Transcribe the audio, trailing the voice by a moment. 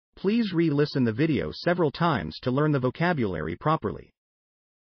Please re-listen the video several times to learn the vocabulary properly.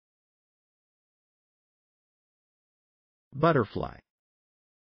 Butterfly.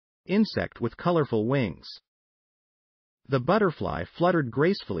 Insect with colorful wings. The butterfly fluttered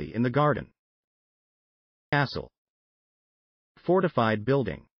gracefully in the garden. Castle. Fortified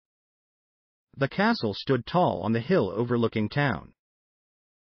building. The castle stood tall on the hill overlooking town.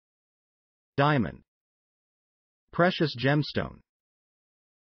 Diamond. Precious gemstone.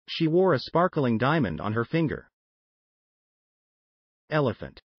 She wore a sparkling diamond on her finger.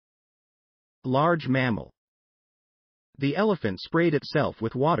 Elephant. Large mammal. The elephant sprayed itself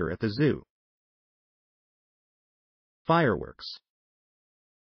with water at the zoo. Fireworks.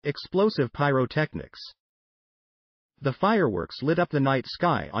 Explosive pyrotechnics. The fireworks lit up the night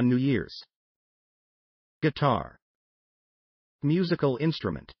sky on New Year's. Guitar. Musical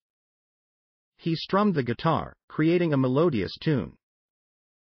instrument. He strummed the guitar, creating a melodious tune.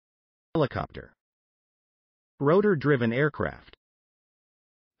 Helicopter. Rotor-driven aircraft.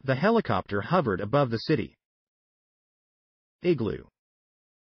 The helicopter hovered above the city. Igloo.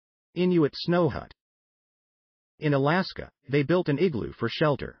 Inuit snow hut. In Alaska, they built an igloo for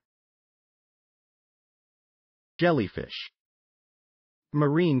shelter. Jellyfish.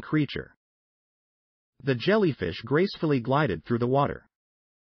 Marine creature. The jellyfish gracefully glided through the water.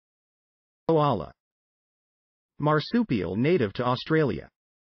 Koala. Marsupial native to Australia.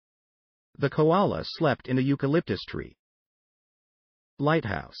 The koala slept in a eucalyptus tree.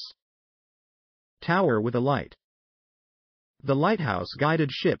 Lighthouse. Tower with a light. The lighthouse guided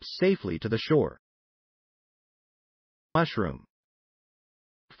ships safely to the shore. Mushroom.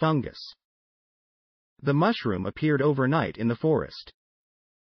 Fungus. The mushroom appeared overnight in the forest.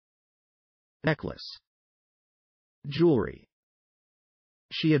 Necklace. Jewelry.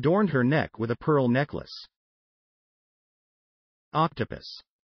 She adorned her neck with a pearl necklace. Octopus.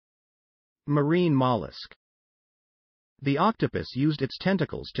 Marine mollusk. The octopus used its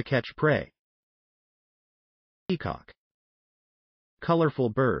tentacles to catch prey. Peacock. Colorful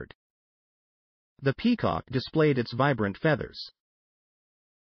bird. The peacock displayed its vibrant feathers.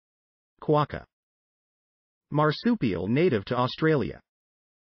 Quokka. Marsupial native to Australia.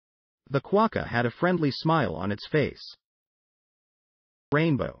 The quokka had a friendly smile on its face.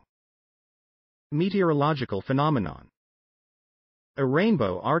 Rainbow. Meteorological phenomenon. A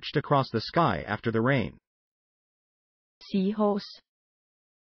rainbow arched across the sky after the rain. Seahorse.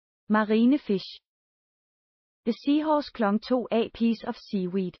 Marinefish. The seahorse clung to a piece of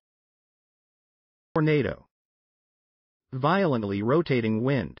seaweed. Tornado. Violently rotating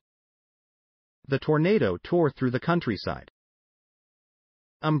wind. The tornado tore through the countryside.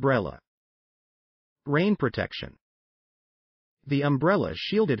 Umbrella. Rain protection. The umbrella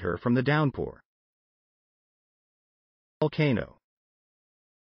shielded her from the downpour. Volcano.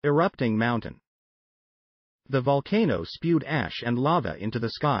 Erupting mountain. The volcano spewed ash and lava into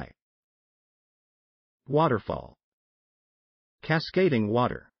the sky. Waterfall. Cascading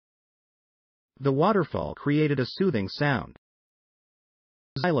water. The waterfall created a soothing sound.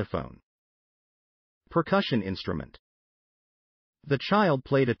 Xylophone. Percussion instrument. The child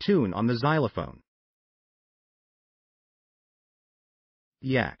played a tune on the xylophone.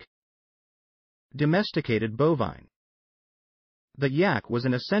 Yak. Domesticated bovine. The yak was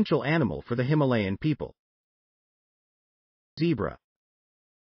an essential animal for the Himalayan people. Zebra.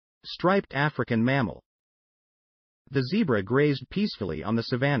 Striped African mammal. The zebra grazed peacefully on the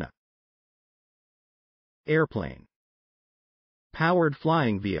savanna. Airplane. Powered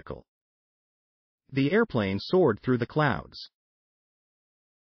flying vehicle. The airplane soared through the clouds.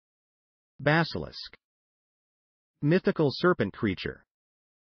 Basilisk. Mythical serpent creature.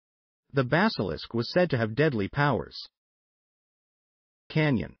 The basilisk was said to have deadly powers.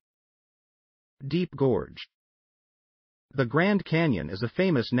 Canyon. Deep gorge. The Grand Canyon is a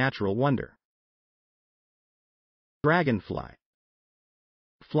famous natural wonder. Dragonfly.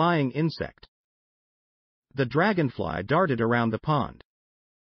 Flying insect. The dragonfly darted around the pond.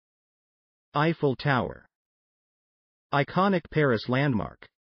 Eiffel Tower. Iconic Paris landmark.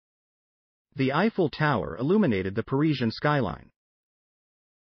 The Eiffel Tower illuminated the Parisian skyline.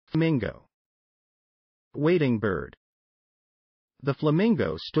 Flamingo. Wading bird. The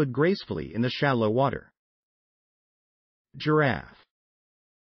flamingo stood gracefully in the shallow water. Giraffe.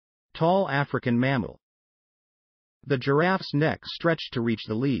 Tall African mammal. The giraffe's neck stretched to reach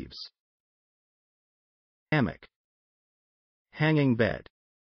the leaves. Hammock. Hanging bed.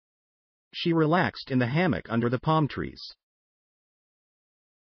 She relaxed in the hammock under the palm trees.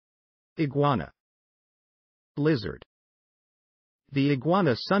 Iguana. Lizard. The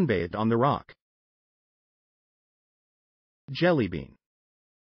iguana sunbathed on the rock. Jellybean.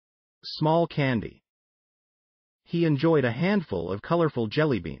 Small candy. He enjoyed a handful of colorful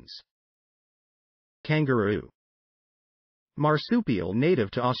jelly beans. Kangaroo. Marsupial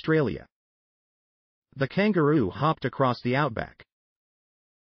native to Australia. The kangaroo hopped across the outback.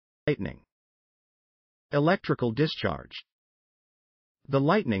 Lightning. Electrical discharge. The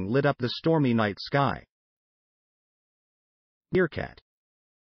lightning lit up the stormy night sky. Meerkat.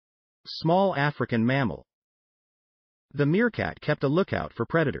 Small African mammal. The meerkat kept a lookout for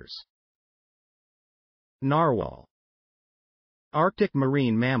predators. Narwhal. Arctic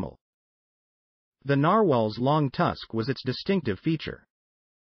marine mammal. The narwhal's long tusk was its distinctive feature.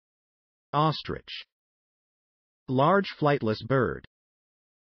 Ostrich. Large flightless bird.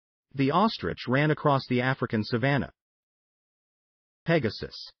 The ostrich ran across the African savanna.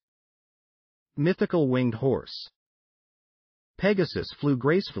 Pegasus. Mythical winged horse. Pegasus flew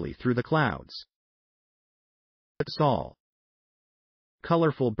gracefully through the clouds. Quetzal.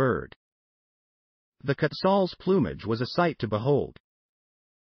 Colorful bird. The quetzal's plumage was a sight to behold.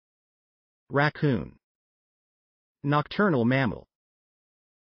 Raccoon. Nocturnal mammal.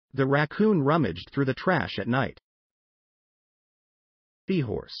 The raccoon rummaged through the trash at night.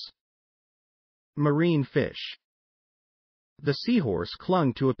 Seahorse. Marine fish. The seahorse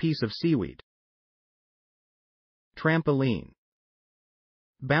clung to a piece of seaweed. Trampoline.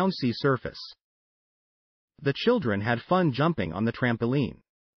 Bouncy surface. The children had fun jumping on the trampoline.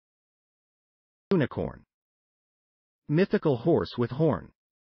 Unicorn. Mythical horse with horn.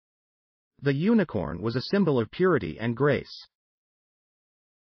 The unicorn was a symbol of purity and grace.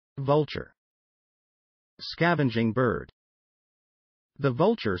 Vulture. Scavenging bird. The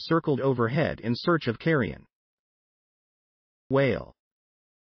vulture circled overhead in search of carrion. Whale.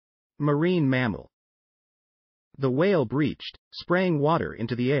 Marine mammal. The whale breached, spraying water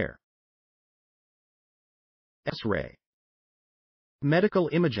into the air. X-ray. Medical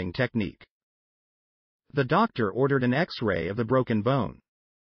imaging technique. The doctor ordered an X-ray of the broken bone.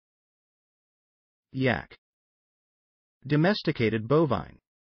 Yak. Domesticated bovine.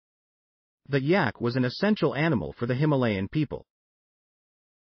 The yak was an essential animal for the Himalayan people.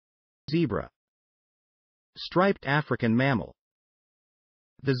 Zebra. Striped African mammal.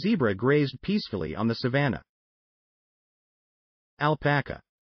 The zebra grazed peacefully on the savanna. Alpaca.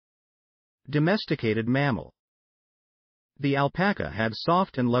 Domesticated mammal. The alpaca had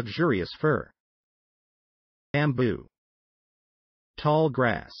soft and luxurious fur. Bamboo. Tall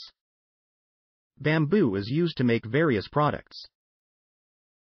grass. Bamboo is used to make various products.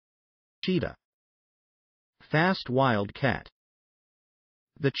 Cheetah. Fast wild cat.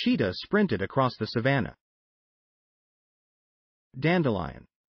 The cheetah sprinted across the savanna. Dandelion.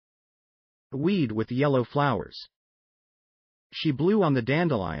 A weed with yellow flowers. She blew on the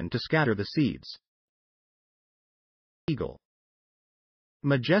dandelion to scatter the seeds. Eagle.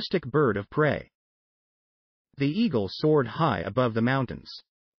 Majestic bird of prey. The eagle soared high above the mountains.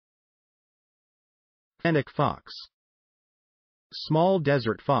 Fennec fox. Small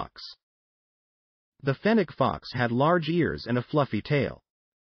desert fox. The fennec fox had large ears and a fluffy tail.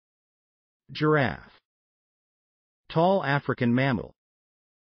 Giraffe. Tall African mammal.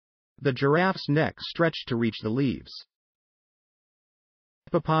 The giraffe's neck stretched to reach the leaves.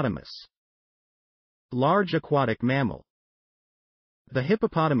 Hippopotamus. Large aquatic mammal. The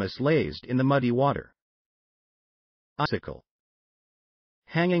hippopotamus lazed in the muddy water. Icicle.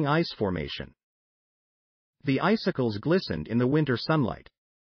 Hanging ice formation. The icicles glistened in the winter sunlight.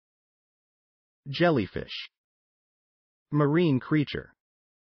 Jellyfish. Marine creature.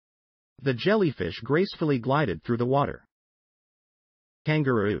 The jellyfish gracefully glided through the water.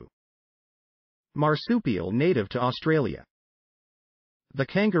 Kangaroo. Marsupial native to Australia. The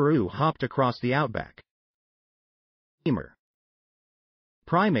kangaroo hopped across the outback. Lemur.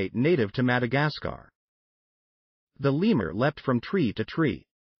 Primate native to Madagascar. The lemur leapt from tree to tree.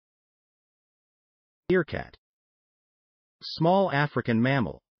 Meerkat. Small African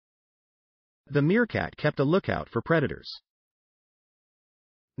mammal. The meerkat kept a lookout for predators.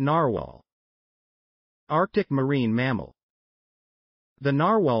 Narwhal. Arctic marine mammal. The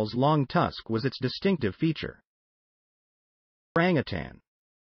narwhal's long tusk was its distinctive feature. Orangutan.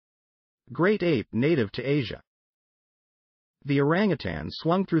 Great ape native to Asia. The orangutan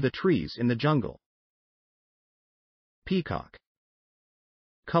swung through the trees in the jungle. Peacock.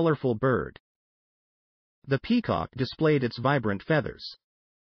 Colorful bird. The peacock displayed its vibrant feathers.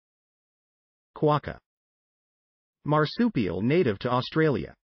 Quokka. Marsupial native to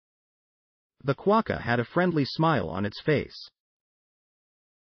Australia. The quokka had a friendly smile on its face.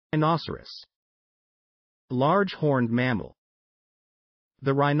 Rhinoceros. Large horned mammal.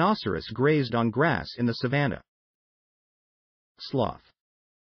 The rhinoceros grazed on grass in the savanna. Sloth.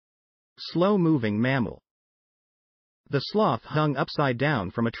 Slow-moving mammal. The sloth hung upside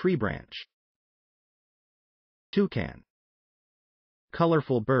down from a tree branch. Toucan.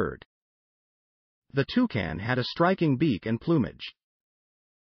 Colorful bird. The toucan had a striking beak and plumage.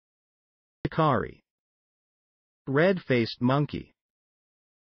 Wakari. Red-faced monkey.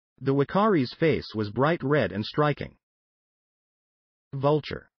 The wakari's face was bright red and striking.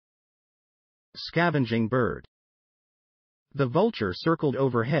 Vulture. Scavenging bird. The vulture circled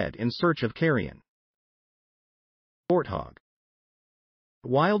overhead in search of carrion. Warthog.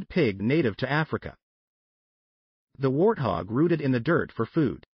 Wild pig native to Africa. The warthog rooted in the dirt for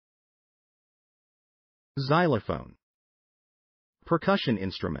food. Xylophone. Percussion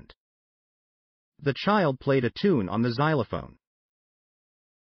instrument. The child played a tune on the xylophone.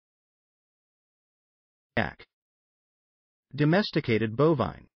 Yak. Domesticated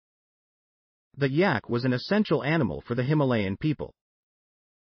bovine. The yak was an essential animal for the Himalayan people.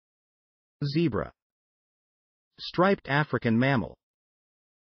 Zebra. Striped African mammal.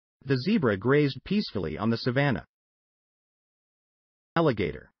 The zebra grazed peacefully on the savanna.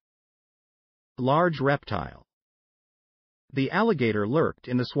 Alligator. Large reptile. The alligator lurked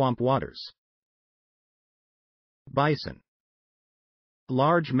in the swamp waters. Bison.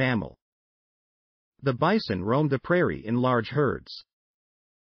 Large mammal. The bison roamed the prairie in large herds.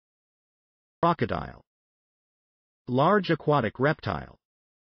 Crocodile. Large aquatic reptile.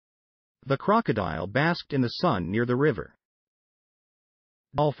 The crocodile basked in the sun near the river.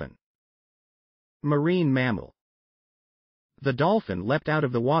 Dolphin. Marine mammal. The dolphin leapt out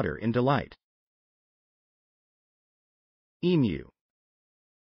of the water in delight. Emu.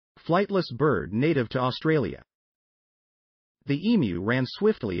 Flightless bird native to Australia. The emu ran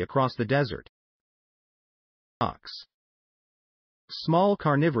swiftly across the desert. Fox. Small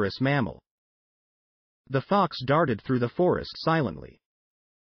carnivorous mammal. The fox darted through the forest silently.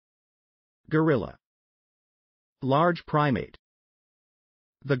 Gorilla. Large primate.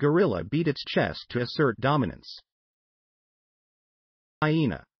 The gorilla beat its chest to assert dominance.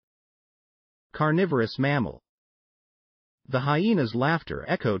 Hyena. Carnivorous mammal. The hyena's laughter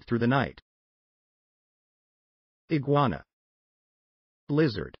echoed through the night. Iguana.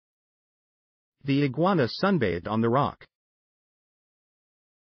 Lizard. The iguana sunbathed on the rock.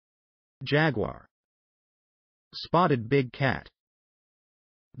 Jaguar. Spotted big cat.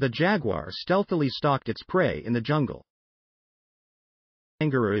 The jaguar stealthily stalked its prey in the jungle.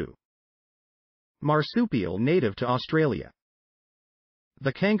 Kangaroo. Marsupial native to Australia.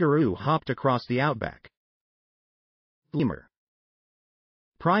 The kangaroo hopped across the outback. Lemur.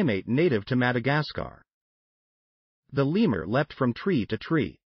 Primate native to Madagascar. The lemur leapt from tree to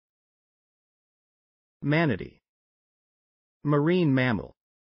tree. Manatee. Marine mammal.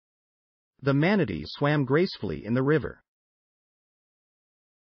 The manatee swam gracefully in the river.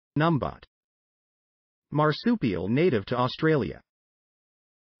 Numbat. Marsupial native to Australia.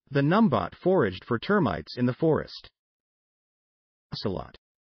 The numbat foraged for termites in the forest. Ocelot.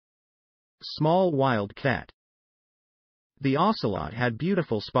 Small wild cat. The ocelot had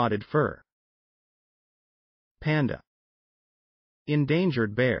beautiful spotted fur. Panda.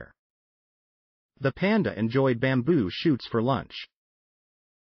 Endangered bear. The panda enjoyed bamboo shoots for lunch.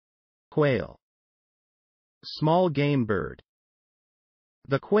 Quail. Small game bird.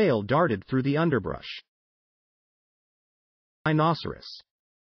 The quail darted through the underbrush. Rhinoceros.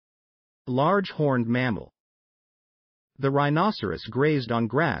 Large horned mammal. The rhinoceros grazed on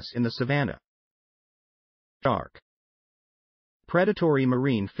grass in the savanna. Shark. Predatory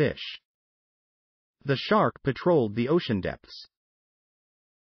marine fish. The shark patrolled the ocean depths.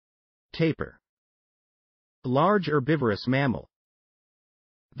 Tapir. Large herbivorous mammal.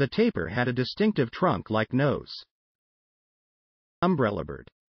 The tapir had a distinctive trunk-like nose. Umbrella bird.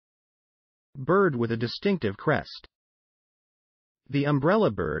 Bird with a distinctive crest. The umbrella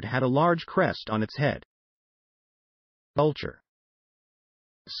bird had a large crest on its head. Vulture.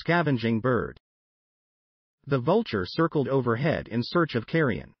 Scavenging bird. The vulture circled overhead in search of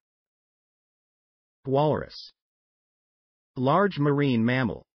carrion. Walrus. Large marine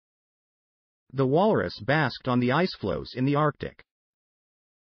mammal. The walrus basked on the ice floes in the Arctic.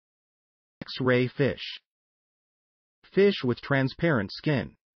 X-ray fish. Fish with transparent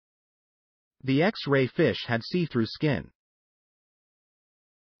skin. The X-ray fish had see-through skin.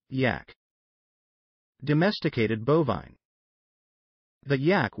 Yak. Domesticated bovine. The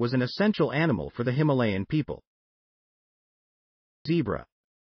yak was an essential animal for the Himalayan people. Zebra.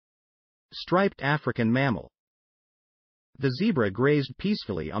 Striped African mammal. The zebra grazed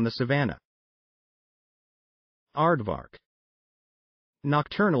peacefully on the savanna. Aardvark.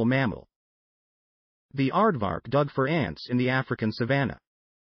 Nocturnal mammal. The aardvark dug for ants in the African savanna.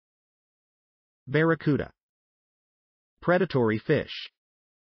 Barracuda. Predatory fish.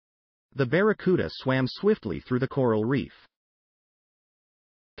 The barracuda swam swiftly through the coral reef.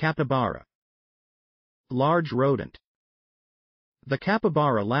 Capybara. Large rodent. The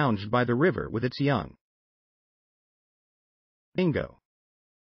capybara lounged by the river with its young. Dingo.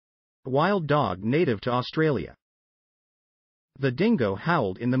 Wild dog native to Australia. The dingo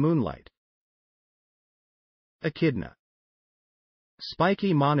howled in the moonlight. Echidna.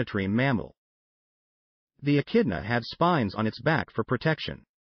 Spiky monotreme mammal. The echidna had spines on its back for protection.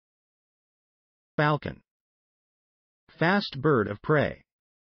 Falcon. Fast bird of prey.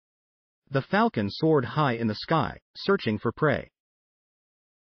 The falcon soared high in the sky, searching for prey.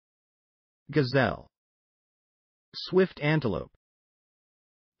 Gazelle. Swift antelope.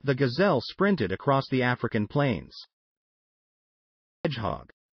 The gazelle sprinted across the African plains.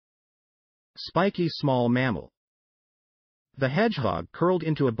 Hedgehog. Spiky small mammal. The hedgehog curled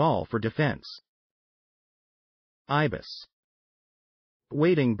into a ball for defense. Ibis.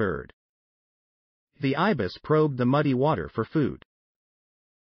 Wading bird. The ibis probed the muddy water for food.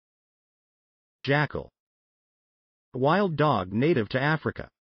 Jackal. Wild dog native to Africa.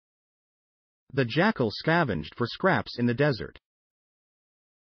 The jackal scavenged for scraps in the desert.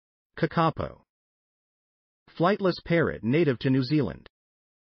 Kakapo. Flightless parrot native to New Zealand.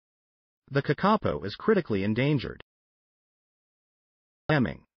 The kakapo is critically endangered.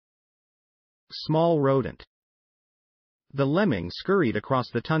 Lemming. Small rodent. The lemming scurried across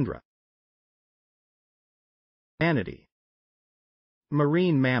the tundra. Manatee.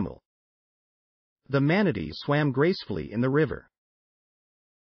 Marine mammal. The manatee swam gracefully in the river.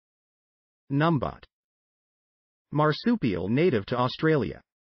 Numbot. Marsupial native to Australia.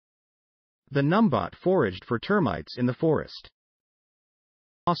 The numbot foraged for termites in the forest.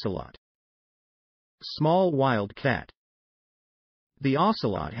 Ocelot. Small wild cat. The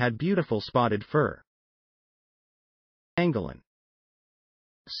ocelot had beautiful spotted fur. Pangolin.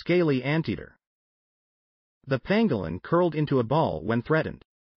 Scaly anteater. The pangolin curled into a ball when threatened.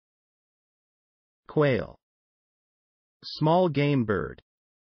 Quail. Small game bird.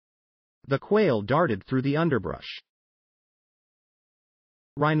 The quail darted through the underbrush.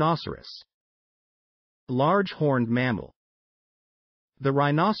 Rhinoceros. Large horned mammal. The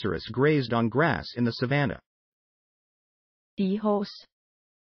rhinoceros grazed on grass in the savanna. Seahorse.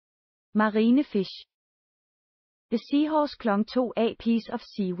 Marine fish. The seahorse clung to a piece of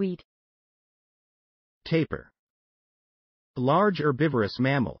seaweed. Tapir. Large herbivorous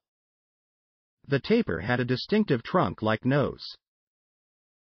mammal. The tapir had a distinctive trunk-like nose.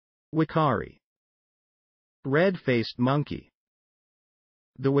 Wikari. Red-faced monkey.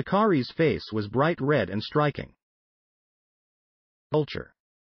 The wikari's face was bright red and striking. Vulture.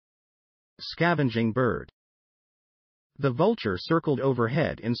 Scavenging bird. The vulture circled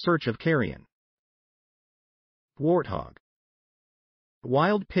overhead in search of carrion. Warthog.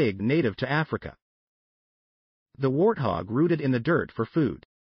 Wild pig native to Africa. The warthog rooted in the dirt for food.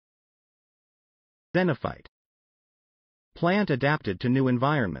 Xenophyte. Plant adapted to new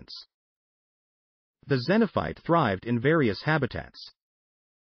environments. The xenophyte thrived in various habitats.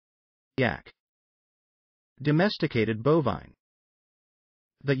 Yak. Domesticated bovine.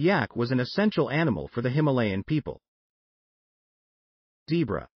 The yak was an essential animal for the Himalayan people.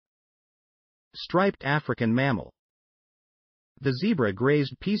 Zebra. Striped African mammal. The zebra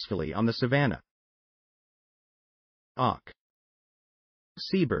grazed peacefully on the savanna. Auk.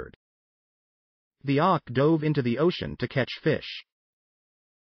 Seabird. The auk dove into the ocean to catch fish.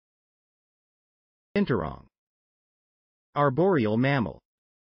 Binturong. Arboreal mammal.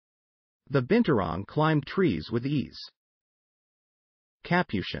 The binturong climbed trees with ease.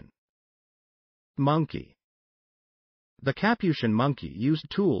 Capuchin. Monkey. The capuchin monkey used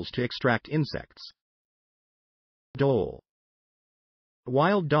tools to extract insects. Dhole.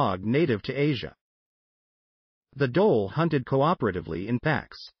 Wild dog native to Asia. The dhole hunted cooperatively in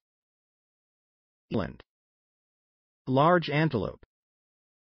packs. Eland. Large antelope.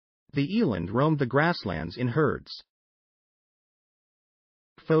 The eland roamed the grasslands in herds.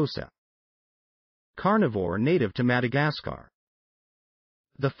 Fossa. Carnivore native to Madagascar.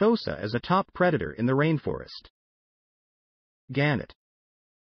 The fossa is a top predator in the rainforest. Gannet.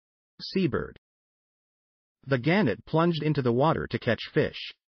 Seabird. The gannet plunged into the water to catch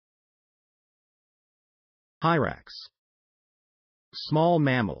fish. Hyrax. Small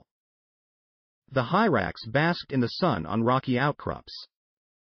mammal. The hyrax basked in the sun on rocky outcrops.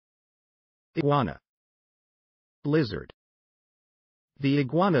 Iguana. Lizard. The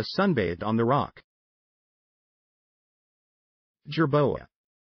iguana sunbathed on the rock. Jerboa.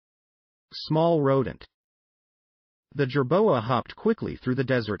 Small rodent. The jerboa hopped quickly through the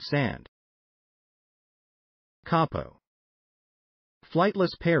desert sand. Kakapo.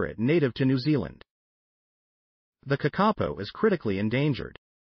 Flightless parrot native to New Zealand. The kakapo is critically endangered.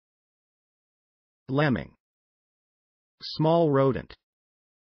 Lemming. Small rodent.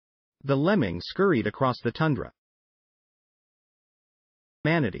 The lemming scurried across the tundra.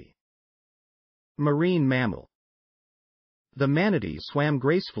 Manatee. Marine mammal. The manatee swam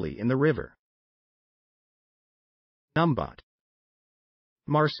gracefully in the river. Numbot.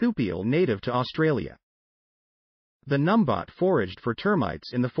 Marsupial native to Australia. The numbot foraged for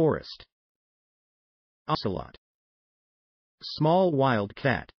termites in the forest. Ocelot. Small wild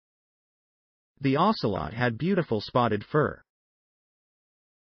cat. The ocelot had beautiful spotted fur.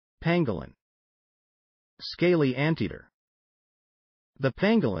 Pangolin. Scaly anteater. The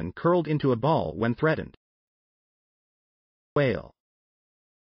pangolin curled into a ball when threatened. Quail.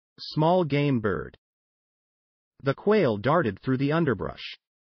 Small game bird. The quail darted through the underbrush.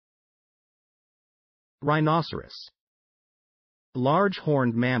 Rhinoceros. Large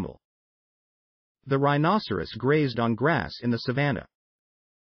horned mammal. The rhinoceros grazed on grass in the savanna.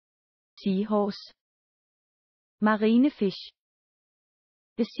 Seahorse. Marine fish.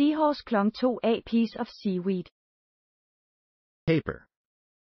 The seahorse clung to a piece of seaweed. Tapir.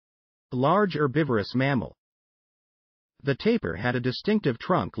 Large herbivorous mammal. The tapir had a distinctive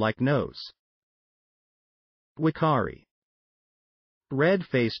trunk-like nose. Wikari.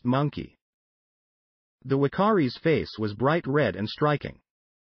 Red-faced monkey. The wikari's face was bright red and striking.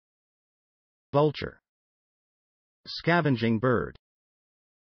 Vulture. Scavenging bird.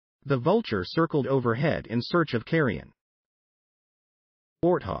 The vulture circled overhead in search of carrion.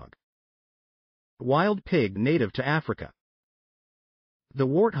 Warthog. Wild pig native to Africa. The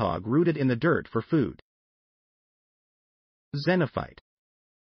warthog rooted in the dirt for food. Xenophyte.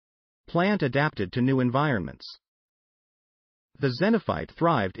 Plant adapted to new environments. The xenophyte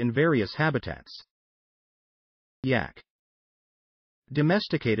thrived in various habitats. Yak.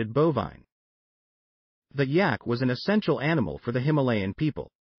 Domesticated bovine. The yak was an essential animal for the Himalayan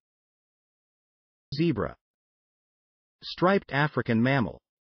people. Zebra. Striped African mammal.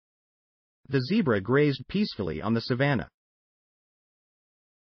 The zebra grazed peacefully on the savanna.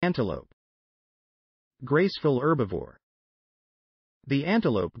 Antelope. Graceful herbivore. The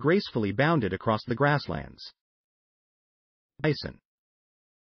antelope gracefully bounded across the grasslands. Bison.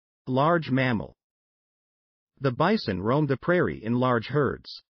 Large mammal. The bison roamed the prairie in large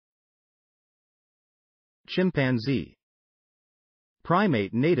herds. Chimpanzee.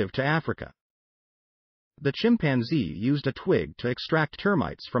 Primate native to Africa. The chimpanzee used a twig to extract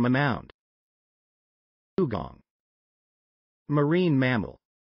termites from a mound. Dugong. Marine mammal.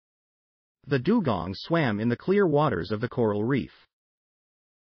 The dugong swam in the clear waters of the coral reef.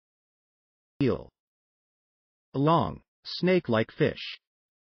 Eel. Long, snake-like fish.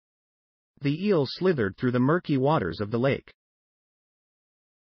 The eel slithered through the murky waters of the lake.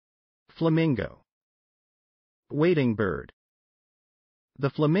 Flamingo. Wading bird. The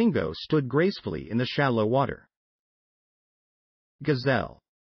flamingo stood gracefully in the shallow water. Gazelle.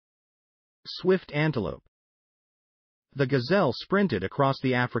 Swift antelope. The gazelle sprinted across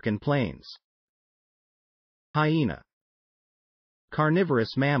the African plains. Hyena.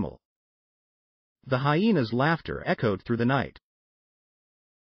 Carnivorous mammal. The hyena's laughter echoed through the night.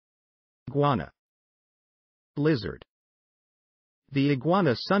 Iguana. Lizard. The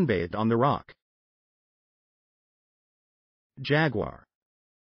iguana sunbathed on the rock. Jaguar.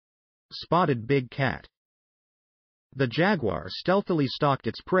 Spotted big cat. The jaguar stealthily stalked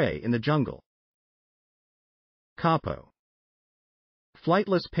its prey in the jungle. Kakapo.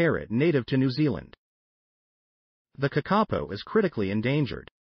 Flightless parrot native to New Zealand. The kakapo is critically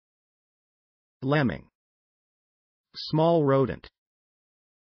endangered. Lemming. Small rodent.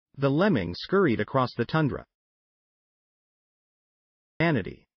 The lemming scurried across the tundra.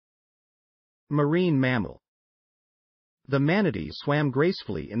 Manatee. Marine mammal. The manatee swam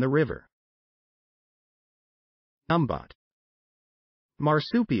gracefully in the river. Numbot.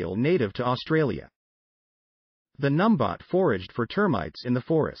 Marsupial native to Australia. The numbot foraged for termites in the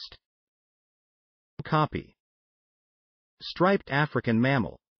forest. Okapi. Striped African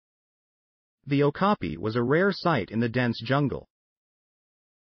mammal. The okapi was a rare sight in the dense jungle.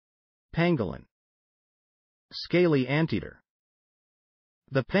 Pangolin. Scaly anteater.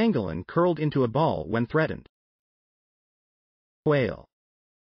 The pangolin curled into a ball when threatened. Quail.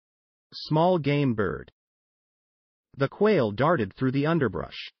 Small game bird. The quail darted through the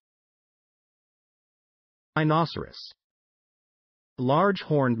underbrush. Rhinoceros. Large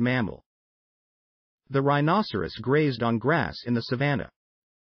horned mammal. The rhinoceros grazed on grass in the savanna.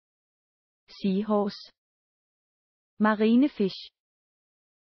 Seahorse. Marine fish.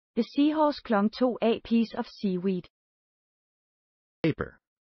 The seahorse clung to a piece of seaweed. Tapir.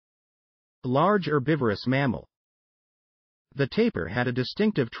 Large herbivorous mammal. The tapir had a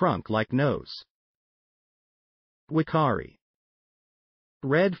distinctive trunk-like nose. Wikari.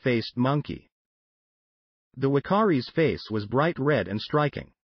 Red-faced monkey. The wikari's face was bright red and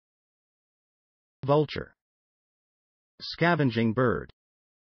striking. Vulture. Scavenging bird.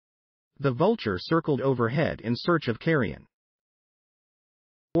 The vulture circled overhead in search of carrion.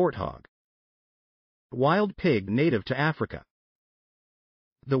 Warthog. Wild pig native to Africa.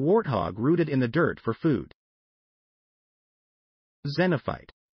 The warthog rooted in the dirt for food. Xenophyte.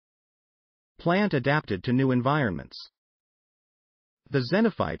 Plant adapted to new environments. The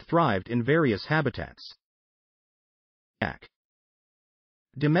xenophyte thrived in various habitats. Yak.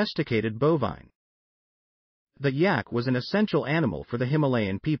 Domesticated bovine. The yak was an essential animal for the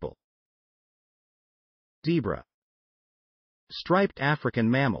Himalayan people. Zebra. Striped African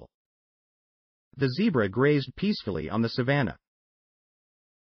mammal. The zebra grazed peacefully on the savanna.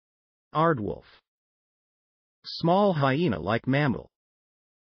 Aardwolf. Small hyena-like mammal.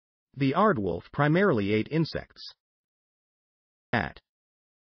 The aardwolf primarily ate insects. Bat.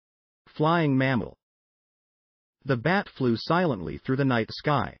 Flying mammal. The bat flew silently through the night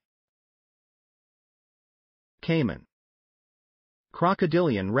sky. Caiman.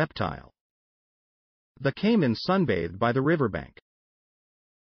 Crocodilian reptile. The caiman sunbathed by the riverbank.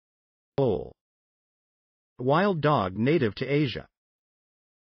 Dhole. Wild dog native to Asia.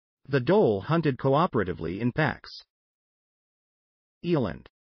 The dhole hunted cooperatively in packs. Eland.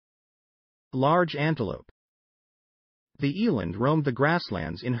 Large antelope. The eland roamed the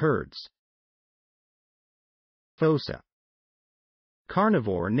grasslands in herds. Fossa.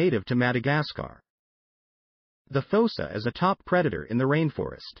 Carnivore native to Madagascar. The fossa is a top predator in the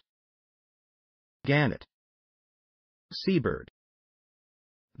rainforest. Gannet. Seabird.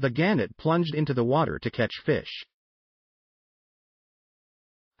 The gannet plunged into the water to catch fish.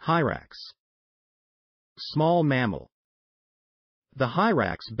 Hyrax. Small mammal. The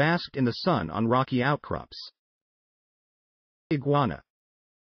hyrax basked in the sun on rocky outcrops. Iguana.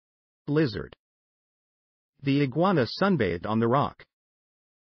 Lizard. The iguana sunbathed on the rock.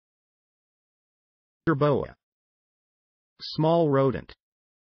 Jerboa. Small rodent.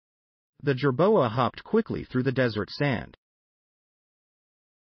 The jerboa hopped quickly through the desert sand.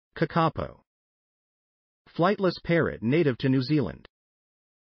 Kakapo. Flightless parrot native to New Zealand.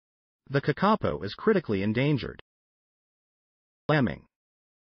 The kakapo is critically endangered. Lemming.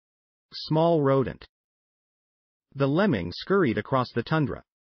 Small rodent. The lemming scurried across the tundra.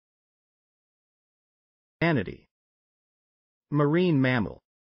 Manatee. Marine mammal.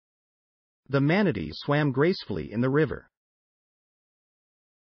 The manatee swam gracefully in the river.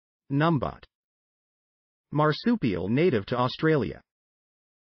 Numbat. Marsupial native to Australia.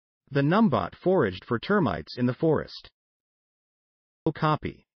 The numbat foraged for termites in the forest.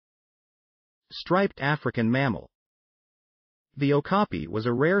 Okapi. Striped African mammal. The okapi was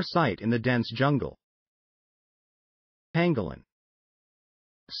a rare sight in the dense jungle. Pangolin.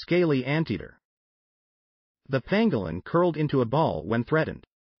 Scaly anteater. The pangolin curled into a ball when threatened.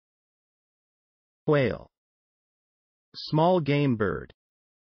 Quail. Small game bird.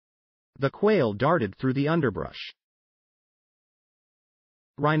 The quail darted through the underbrush.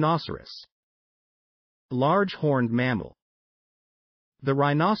 Rhinoceros. Large horned mammal. The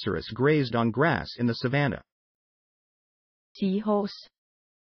rhinoceros grazed on grass in the savanna. Seahorse.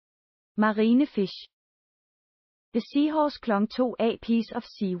 Marine fish. The seahorse clung to a piece of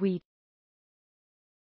seaweed.